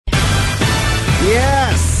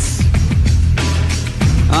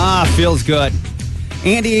Feels good.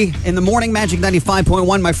 Andy, in the morning, Magic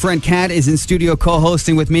 95.1. My friend Kat is in studio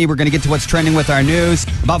co-hosting with me. We're going to get to what's trending with our news.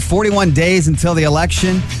 About 41 days until the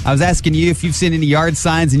election. I was asking you if you've seen any yard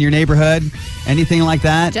signs in your neighborhood, anything like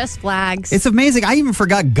that. Just flags. It's amazing. I even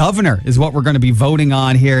forgot governor is what we're going to be voting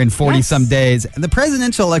on here in 40-some days. And the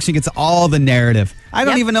presidential election gets all the narrative. I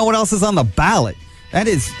don't even know what else is on the ballot. That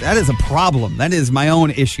is a problem. That is my own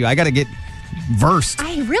issue. I got to get versed.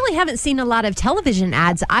 I really haven't seen a lot of television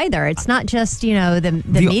ads either. It's not just, the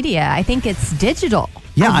media. I think it's digital.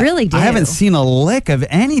 Yeah, I really do. I haven't seen a lick of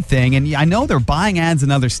anything. And I know they're buying ads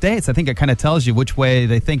in other states. I think it kind of tells you which way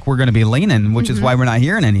they think we're going to be leaning, which is why we're not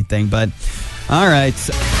hearing anything. But all right.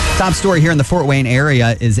 Top story here in the Fort Wayne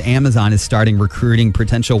area is Amazon is starting recruiting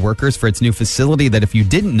potential workers for its new facility that, if you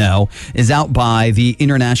didn't know, is out by the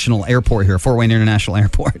International Airport here, Fort Wayne International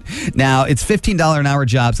Airport. Now, it's $15 an hour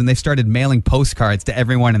jobs, and they started mailing postcards to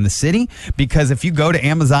everyone in the city because if you go to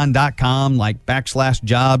Amazon.com, like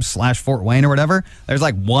 /jobs/Fort Wayne or whatever, there's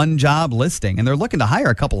like one job listing, and they're looking to hire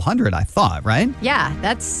a couple hundred, I thought, right? Yeah,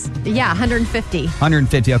 150.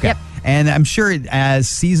 150, okay. Yep. And I'm sure as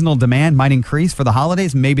seasonal demand might increase for the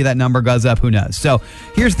holidays, maybe that number goes up. Who knows? So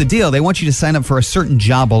here's the deal. They want you to sign up for a certain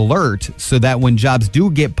job alert so that when jobs do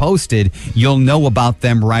get posted, you'll know about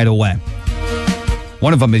them right away.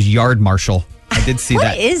 One of them is yard marshal. I did see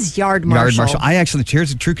that. What is yard marshal? Yard marshal.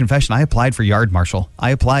 Here's a true confession. I applied for yard marshal. I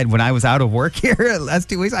applied when I was out of work here last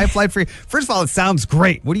 2 weeks. I applied for, first of all, it sounds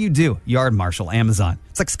great. What do you do? Yard marshal, Amazon.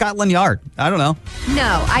 It's like Scotland Yard. I don't know.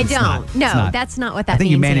 No, I don't. That's not what that means. I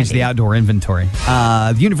think you manage the outdoor inventory.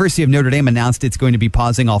 The University of Notre Dame announced it's going to be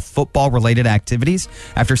pausing all football-related activities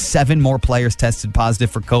after 7 more players tested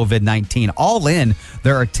positive for COVID-19. All in,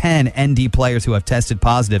 there are 10 ND players who have tested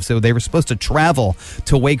positive. So they were supposed to travel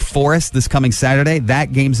to Wake Forest this coming Saturday.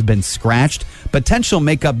 That game's been scratched. Potential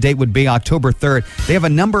makeup date would be October 3rd. They have a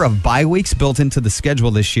number of bye weeks built into the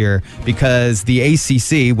schedule this year because the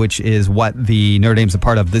ACC, which is what the Notre Dame's a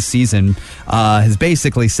part of this season, has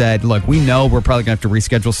basically said, look, we know we're probably going to have to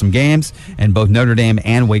reschedule some games, and both Notre Dame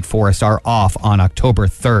and Wake Forest are off on October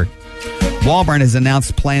 3rd. Walmart has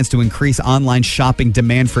announced plans to increase online shopping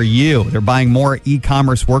demand for you. They're buying more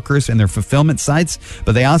e-commerce workers in their fulfillment sites,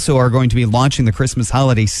 but they also are going to be launching the Christmas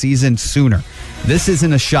holiday season sooner. This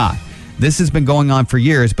isn't a shot. This has been going on for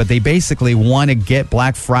years, but they basically want to get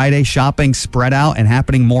Black Friday shopping spread out and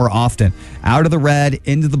happening more often. Out of the red,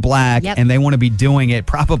 into the black, and they want to be doing it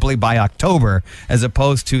probably by October as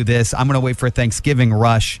opposed to this, I'm going to wait for a Thanksgiving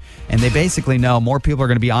rush. And they basically know more people are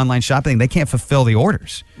going to be online shopping. They can't fulfill the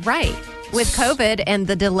orders. Right. With COVID and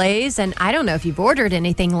the delays, and I don't know if you've ordered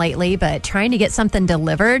anything lately, but trying to get something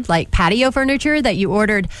delivered, like patio furniture that you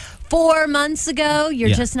ordered 4 months ago,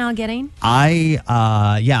 you're just now getting?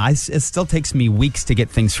 It still takes me weeks to get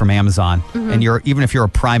things from Amazon. And even if you're a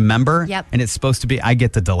Prime member, and it's supposed to be, I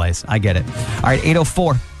get the delays. I get it. All right,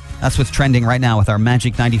 8:04. That's what's trending right now with our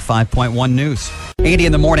Magic 95.1 news. 80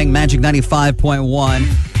 in the morning, Magic 95.1.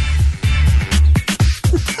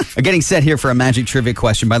 Getting set here for a Magic Trivia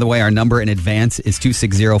question. By the way, our number in advance is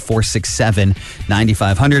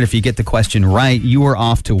 260-467-9500. If you get the question right, you are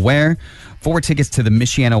off to where? 4 tickets to the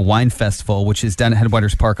Michiana Wine Festival, which is done at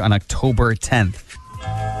Headwaters Park on October 10th.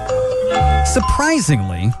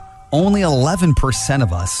 Surprisingly, only 11%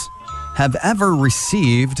 of us have ever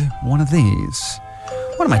received one of these.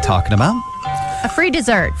 What am I talking about? A free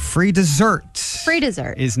dessert. Free dessert. Free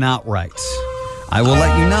dessert. Is not right. I will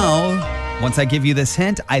let you know once I give you this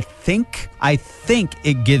hint. I think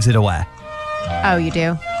it gives it away. Oh, you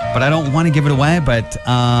do? But I don't want to give it away, but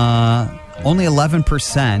only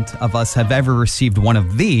 11% of us have ever received one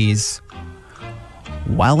of these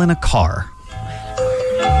while in a car.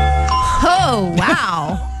 Oh,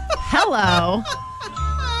 wow. Hello.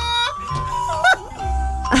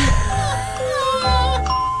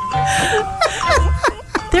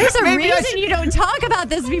 There's a reason you don't talk about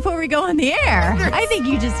this before we go on the air. I think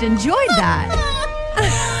you just enjoyed that.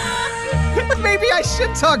 Maybe I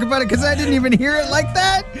should talk about it because I didn't even hear it like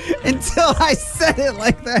that until I said it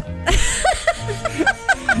like that.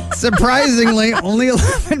 Surprisingly, only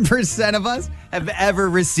 11% of us have ever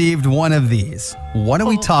received one of these. What are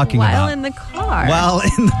we talking about? While in the car. While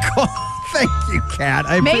in the car. Thank you, Kat.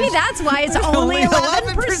 Maybe that's why it's only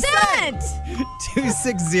 11%.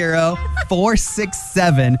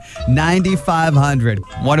 260-467-9500.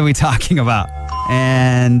 What are we talking about?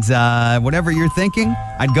 And whatever you're thinking,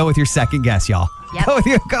 I'd go with your second guess, y'all. Yep.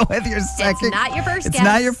 Go with your second. It's not your first guess. It's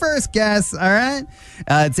not your first guess, all right?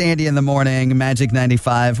 It's Andy in the morning, Magic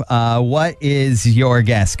 95. What is your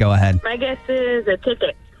guess? Go ahead. My guess is a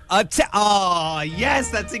ticket. Oh,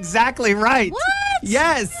 yes, that's exactly right. What?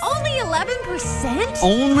 Yes. Only 11%?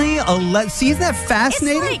 Only 11. See, isn't that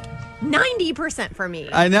fascinating? It's like 90% for me.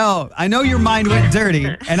 I know your mind went dirty,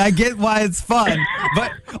 and I get why it's fun,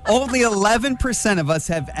 but only 11% of us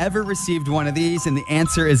have ever received one of these, and the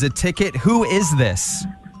answer is a ticket. Who is this?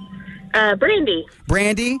 Brandy.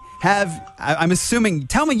 Brandy, I'm assuming,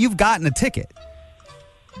 tell me you've gotten a ticket.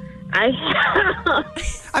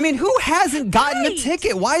 I mean, who hasn't gotten a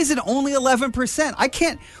ticket? Why is it only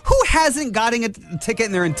 11%? Who hasn't gotten a ticket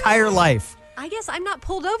in their entire life? I guess I'm not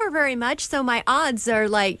pulled over very much, so my odds are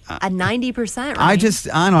like a 90%. I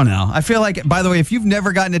don't know. I feel like, by the way, if you've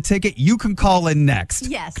never gotten a ticket, you can call in next.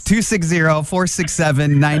 Yes.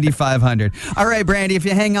 260-467-9500. All right, Brandy, if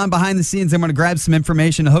you hang on behind the scenes, I'm going to grab some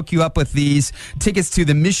information to hook you up with these tickets to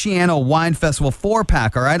the Michiana Wine Festival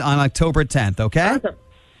 4-pack, all right, on October 10th, okay? Awesome.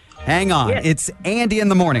 Hang on. Yes. It's Andy in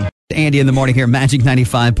the morning. Andy in the morning here, Magic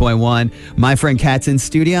 95.1. My friend Kat's in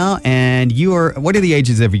studio, and what are the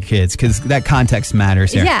ages of your kids? Because that context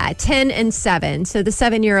matters here. Yeah, 10 and 7. So the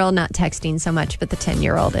 7-year-old not texting so much, but the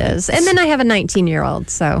 10-year-old is. And then I have a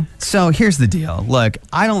 19-year-old, so. So here's the deal. Look,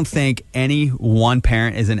 I don't think any one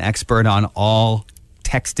parent is an expert on all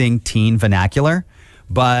texting teen vernacular.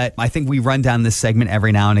 But I think we run down this segment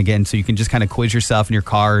every now and again so you can just kind of quiz yourself in your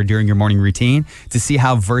car or during your morning routine to see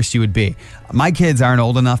how versed you would be. My kids aren't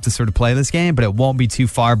old enough to sort of play this game, but it won't be too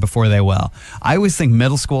far before they will. I always think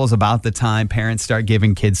middle school is about the time parents start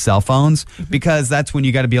giving kids cell phones because that's when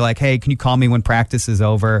you got to be like, hey, can you call me when practice is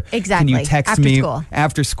over? Exactly. Can you text After me school.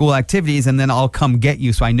 after school activities, and then I'll come get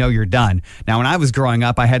you so I know you're done. Now, when I was growing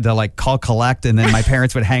up, I had to like call collect, and then my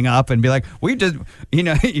parents would hang up and be like, we just,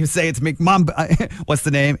 you say it's me, Mom, what's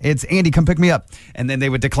the name? It's Andy, come pick me up. And then they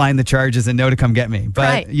would decline the charges and know to come get me. But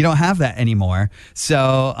Right. You don't have that anymore.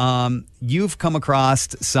 So you've come across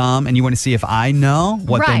some, and you want to see if I know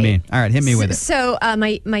what they Right. mean. All right, hit me with it. So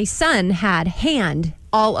my son had hand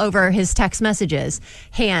all over his text messages.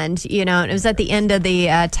 Hand, and it was at the end of the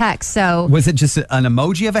text. So Was it just an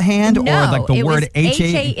emoji of a hand or like the it word was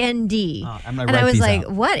H-A-N-D? H-A-N-D. I'm gonna and I write was these like,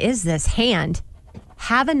 out. what is this hand?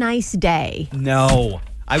 Have a nice day. No.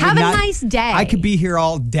 I would Have a not, nice day. I could be here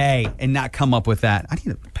all day and not come up with that. I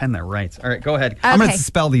need a pen that writes. All right, go ahead. I'm going Okay. to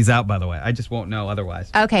spell these out, by the way. I just won't know otherwise.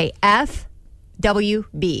 Okay,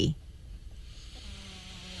 FWB.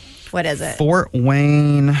 What is it? Fort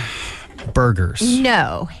Wayne Burgers.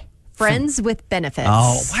 No. Friends with benefits.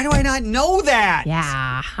 Oh, why do I not know that?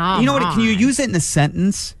 Yeah. You know what? Can you use it in a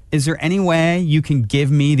sentence? Is there any way you can give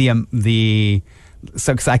me the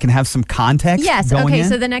so because I can have some context? Yes. Going Okay. in?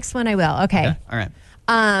 So the next one I will. Okay. All right.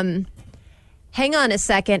 Hang on a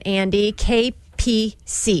second, Andy.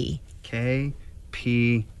 KPC.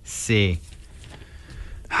 KPC.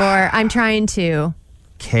 Or I'm trying to.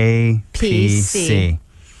 KPC.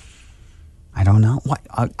 I don't know. What?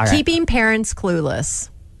 All right. Keeping parents clueless.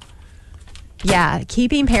 Yeah,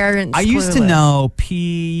 keeping parents I clueless. used to know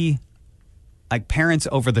like parents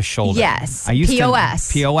over the shoulder. Yes. I used POS.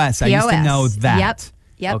 to POS. I used to know that.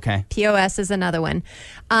 Yep. Okay. POS is another one.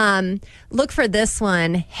 Look for this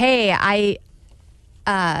one. Hey,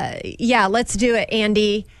 let's do it,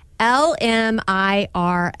 Andy. LMIRL.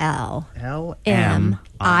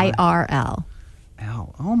 LMIRL.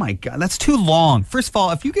 Oh my God, that's too long. First of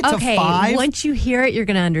all, if you get to 5, once you hear it, you're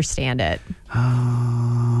going to understand it.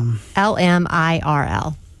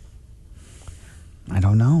 LMIRL. I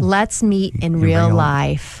don't know. Let's meet in real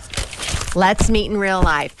life. Let's meet in real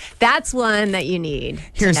life. That's one that you need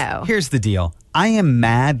to know. Here's the deal. I am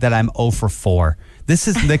mad that I'm 0 for 4. This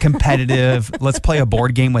is the competitive, let's play a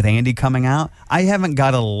board game with Andy coming out. I haven't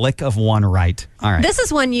got a lick of one right. All right. This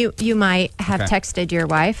is one you might have texted your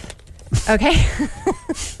wife. Okay.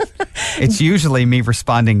 It's usually me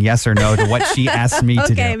responding yes or no to what she asked me to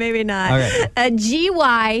do. Okay, maybe not. All right.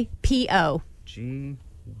 GYPO.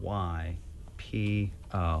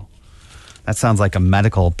 GYPO. That sounds like a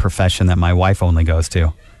medical profession that my wife only goes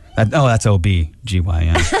to. That's OB.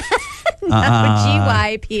 GYN.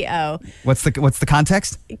 GYPO. What's the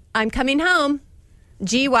context? I'm coming home.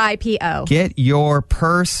 GYPO. Get your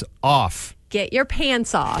purse off. Get your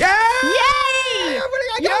pants off. Yay! Yay!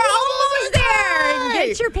 You're almost there.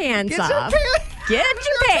 Get your pants off. Get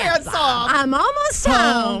your pants off. I'm almost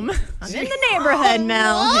home. I'm in the neighborhood,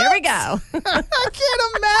 Mel. Here we go. I can't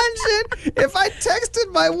imagine if I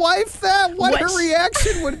texted my wife that, what her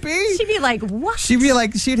reaction would be. She'd be like, what? She'd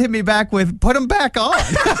hit me back with, put them back on.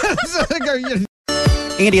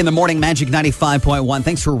 Andy in the morning, Magic 95.1.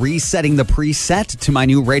 Thanks for resetting the preset to my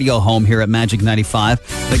new radio home here at Magic 95.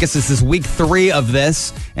 I guess this is week 3 of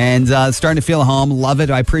this and starting to feel home. Love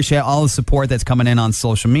it. I appreciate all the support that's coming in on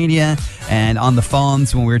social media and on the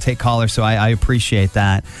phones when we take callers. So I appreciate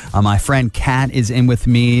that. My friend Kat is in with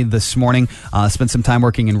me this morning. Spent some time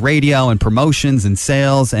working in radio and promotions and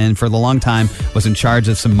sales, and for the long time was in charge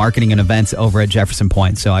of some marketing and events over at Jefferson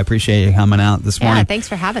Point. So I appreciate you coming out this morning. Yeah, thanks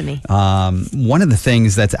for having me. One of the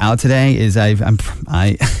things that's out today is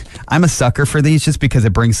I'm a sucker for these just because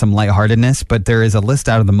it brings some lightheartedness, but there is a list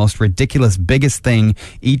out of the most ridiculous, biggest thing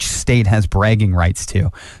each state has bragging rights to.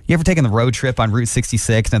 You ever taken the road trip on Route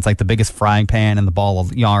 66 and it's like the biggest frying pan and the ball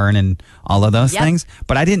of yarn and all of those things?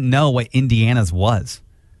 But I didn't know what Indiana's was.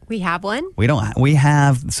 We have one? We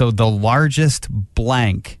have, so the largest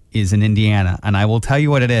blank is in Indiana, and I will tell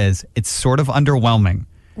you what it is. It's sort of underwhelming.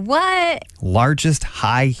 What? Largest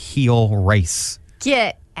high heel race.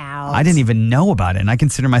 Get out. I didn't even know about it, and I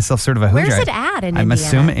consider myself sort of a Hoosier. Where's it at in I'm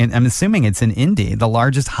Indiana? I'm assuming it's in Indy, the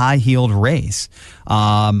largest high-heeled race.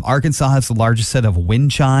 Arkansas has the largest set of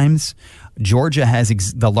wind chimes. Georgia has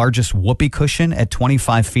the largest whoopee cushion at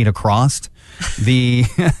 25 feet across. The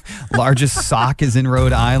largest sock is in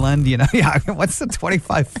Rhode Island. You know, yeah. What's the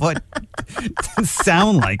 25-foot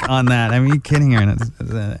sound like on that? I mean, are you kidding here?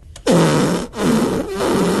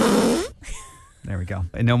 There we go.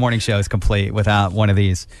 No morning show is complete without one of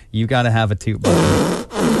these. You got to have a toot button.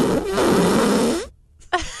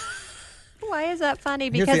 Why is that funny?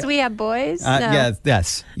 Because we have boys? No.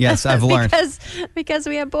 Yes, I've learned. because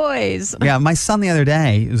we have boys. Yeah, my son the other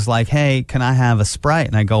day was like, hey, can I have a Sprite?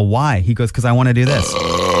 And I go, why? He goes, because I want to do this.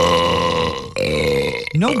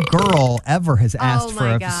 No girl ever has asked for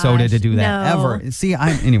a soda to do that, ever. See,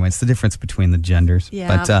 anyway, it's the difference between the genders.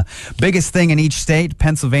 Yeah. But biggest thing in each state,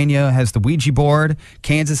 Pennsylvania has the Ouija board.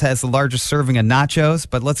 Kansas has the largest serving of nachos.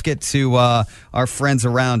 But let's get to our friends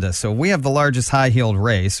around us. So we have the largest high-heeled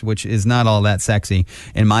race, which is not all that sexy,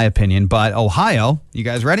 in my opinion. But Ohio, you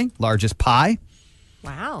guys ready? Largest pie.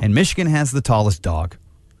 Wow. And Michigan has the tallest dog.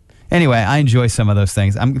 Anyway, I enjoy some of those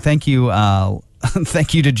things. Thank you.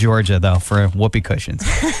 Thank you to Georgia, though, for whoopee cushions.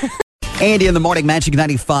 Andy in the morning, Magic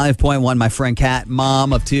 95.1. My friend Kat,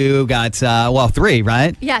 mom of 2, got, 3,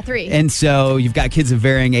 right? Yeah, 3. And so you've got kids of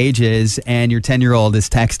varying ages, and your 10-year-old is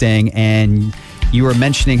texting, and you were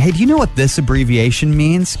mentioning, hey, do you know what this abbreviation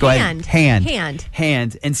means? Go ahead.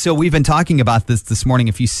 Hand. And so we've been talking about this morning,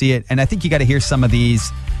 if you see it, and I think you got to hear some of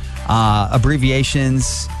these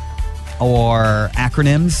abbreviations or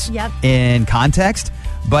acronyms in context.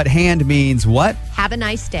 But hand means what? Have a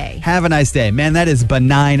nice day. Have a nice day. Man, that is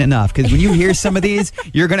benign enough. Because when you hear some of these,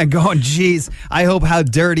 you're going to go, geez, I hope how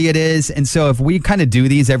dirty it is. And so if we kind of do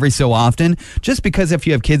these every so often, just because if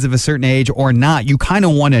you have kids of a certain age or not, you kind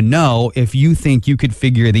of want to know if you think you could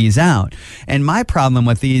figure these out. And my problem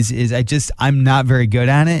with these is I'm not very good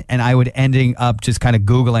at it. And I would ending up just kind of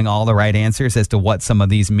Googling all the right answers as to what some of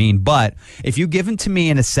these mean. But if you give them to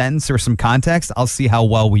me in a sentence or some context, I'll see how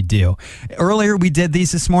well we do. Earlier, we did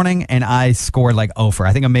these this morning, and I scored like 0 for.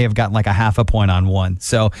 I think I may have gotten like a half a point on one.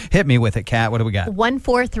 So hit me with it, Kat. What do we got?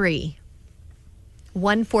 143.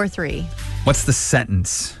 143. What's the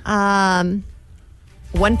sentence?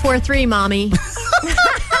 143, mommy.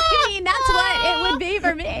 I mean, that's what it would be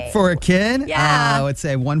for me. For a kid? Yeah. I would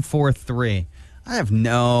say 143. I have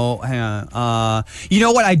no, hang on. You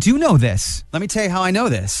know what? I do know this. Let me tell you how I know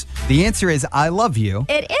this. The answer is I love you.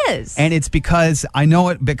 It is. And it's because I know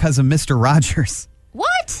it because of Mr. Rogers.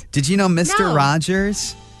 What? Did you know Mr.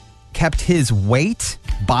 Rogers kept his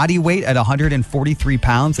body weight at 143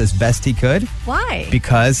 pounds as best he could? Why?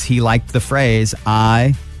 Because he liked the phrase,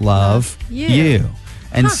 I love you.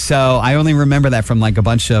 And so I only remember that from like a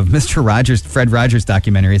bunch of Fred Rogers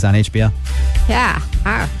documentaries on HBO. Yeah.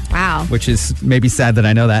 Oh, wow. Which is maybe sad that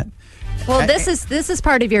I know that. Well, this is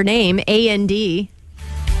part of your name, A&D.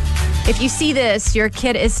 If you see this, your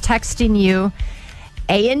kid is texting you,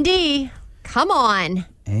 A&D. Come on.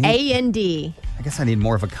 A&D. I guess I need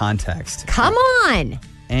more of a context. Come on.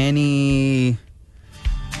 I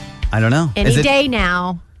don't know. Any day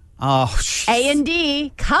now. Oh,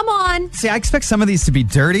 A&D. Come on. See, I expect some of these to be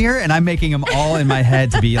dirtier, and I'm making them all in my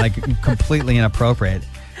head to be like completely inappropriate.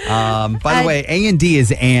 By the way, A&D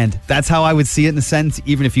is and. That's how I would see it in the sentence,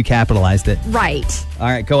 even if you capitalized it. Right. All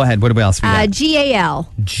right, go ahead. What else we got?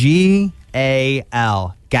 GAL.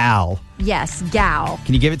 GAL. Gal. Yes, gal.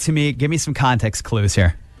 Can you give it to me? Give me some context clues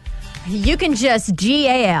here. You can just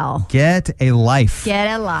GAL. Get a life. Get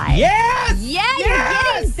a life. Yes! Yeah, you're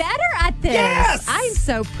getting better at this. Yes! I'm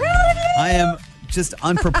so proud of you. I am just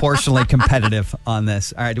unproportionately competitive on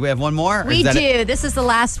this. All right, do we have one more? We do. This is the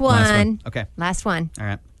last one. Last one. Okay. Last one. All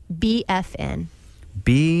right. BFN.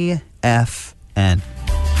 BFN.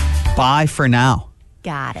 Bye for now.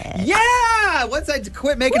 Got it. Yeah! Once I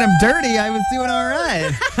quit making them dirty, I was doing all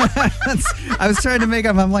right. I was trying to make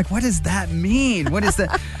up. I'm like, what does that mean? What is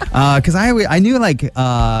that? Because I knew like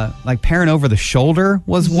parent over the shoulder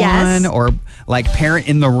was one, or like parent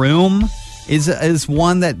in the room is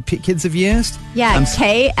one that kids have used. Yeah,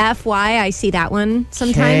 KFY. I see that one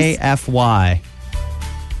sometimes. KFY.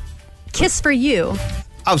 Kiss for you.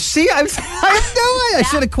 Oh, see, I have no way. I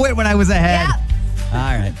should have quit when I was ahead. Yeah. All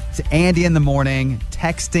right. It's Andy in the morning,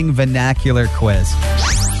 texting vernacular quiz.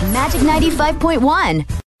 Magic 95.1.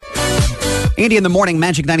 Andy in the morning,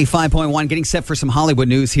 Magic 95.1, getting set for some Hollywood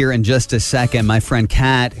news here in just a second. My friend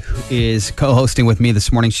Kat is co-hosting with me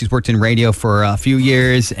this morning. She's worked in radio for a few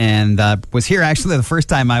years and was here actually the first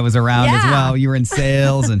time I was around as well. You were in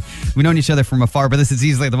sales and we've known each other from afar, but this is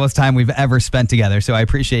easily the most time we've ever spent together. So I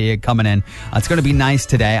appreciate you coming in. It's going to be nice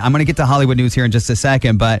today. I'm going to get to Hollywood news here in just a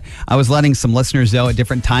second, but I was letting some listeners know at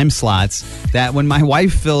different time slots that when my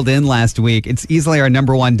wife filled in last week, it's easily our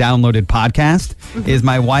number one downloaded podcast, is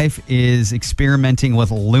my wife is experimenting with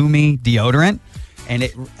Lumi deodorant, and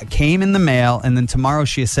it came in the mail, and then tomorrow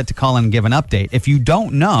she is set to call in and give an update. If you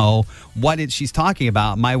don't know what she's talking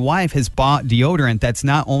about, my wife has bought deodorant that's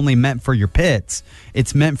not only meant for your pits,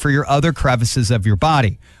 it's meant for your other crevices of your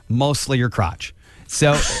body, mostly your crotch.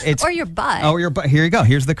 So it's or your butt. Oh, your butt. Here you go.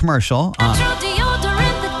 Here's the commercial. Natural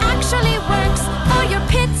deodorant that actually works for your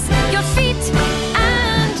pits, your feet,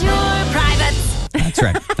 and your privates. That's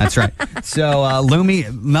right. That's right. So Lumi,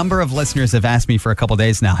 a number of listeners have asked me for a couple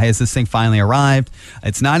days now, hey, has this thing finally arrived?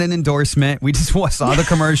 It's not an endorsement. We just saw the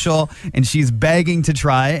commercial, and she's begging to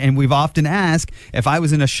try it. And we've often asked if I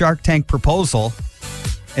was in a Shark Tank proposal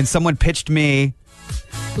and someone pitched me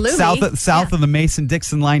Lumi. south of the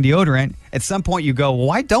Mason-Dixon line deodorant, at some point you go,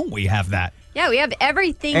 why don't we have that? Yeah, we have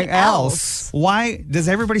everything else. Why does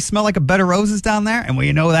everybody smell like a bed of roses down there? And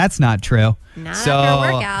we know that's not true. Not after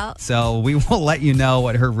a workout. So we will let you know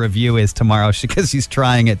what her review is tomorrow because she's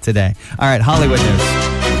trying it today. All right, Hollywood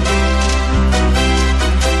news.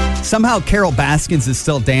 Somehow Carol Baskins is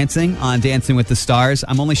still dancing on Dancing with the Stars.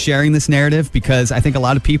 I'm only sharing this narrative because I think a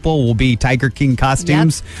lot of people will be Tiger King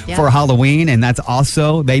costumes for Halloween, and that's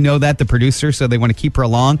also, they know that, the producer, so they want to keep her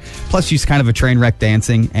along. Plus, she's kind of a train wreck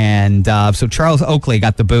dancing, and so Charles Oakley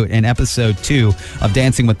got the boot in episode 2 of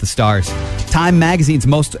Dancing with the Stars. Time Magazine's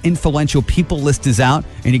most influential people list is out,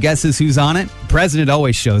 and you guesses who's on it? President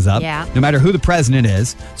always shows up, no matter who the president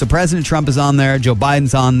is. So President Trump is on there, Joe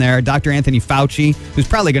Biden's on there, Dr. Anthony Fauci, who's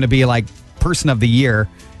probably going to be like person of the year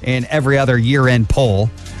in every other year-end poll.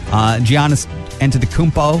 Giannis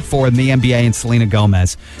Antetokounmpo for the NBA, and Selena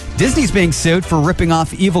Gomez. Disney's being sued for ripping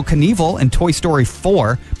off Evel Knievel in Toy Story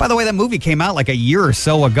 4. By the way, that movie came out like a year or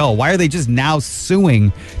so ago. Why are they just now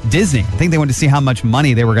suing Disney? I think they wanted to see how much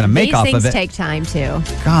money they were going to make off of it. These things take time, too.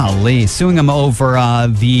 Golly, suing them over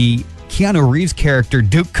the Keanu Reeves character,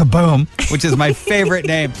 Duke Kaboom, which is my favorite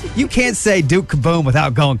name. You can't say Duke Kaboom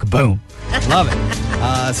without going kaboom. Love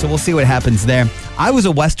it. So we'll see what happens there. I was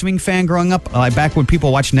a West Wing fan growing up, back when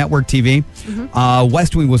people watched network TV.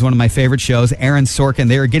 West Wing was one of my favorite shows. Aaron Sorkin,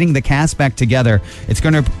 they are getting the cast back together. It's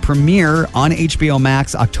going to premiere on HBO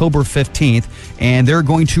Max October 15th, and they're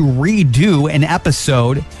going to redo an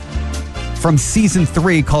episode from season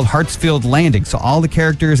 3 called Hartsfield Landing. So all the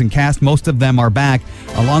characters and cast, most of them are back,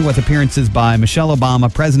 along with appearances by Michelle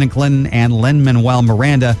Obama, President Clinton, and Lin-Manuel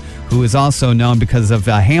Miranda, who is also known because of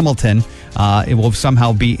Hamilton. It will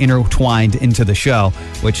somehow be intertwined into the show,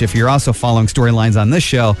 which if you're also following storylines on this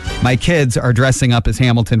show, my kids are dressing up as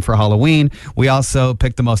Hamilton for Halloween. We also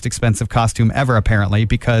picked the most expensive costume ever, apparently,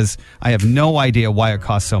 because I have no idea why it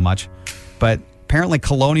costs so much. But apparently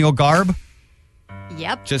colonial garb.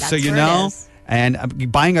 Yep. Just so you know. And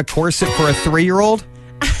buying a corset for a 3-year-old.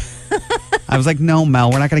 I was like, no,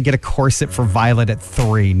 Mel, we're not going to get a corset for Violet at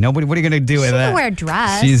 3. Nobody. What are you going to do with that? She can wear a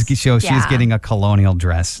dress. She's getting a colonial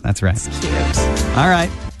dress. That's right. It's cute. All right.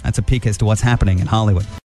 That's a peek as to what's happening in Hollywood.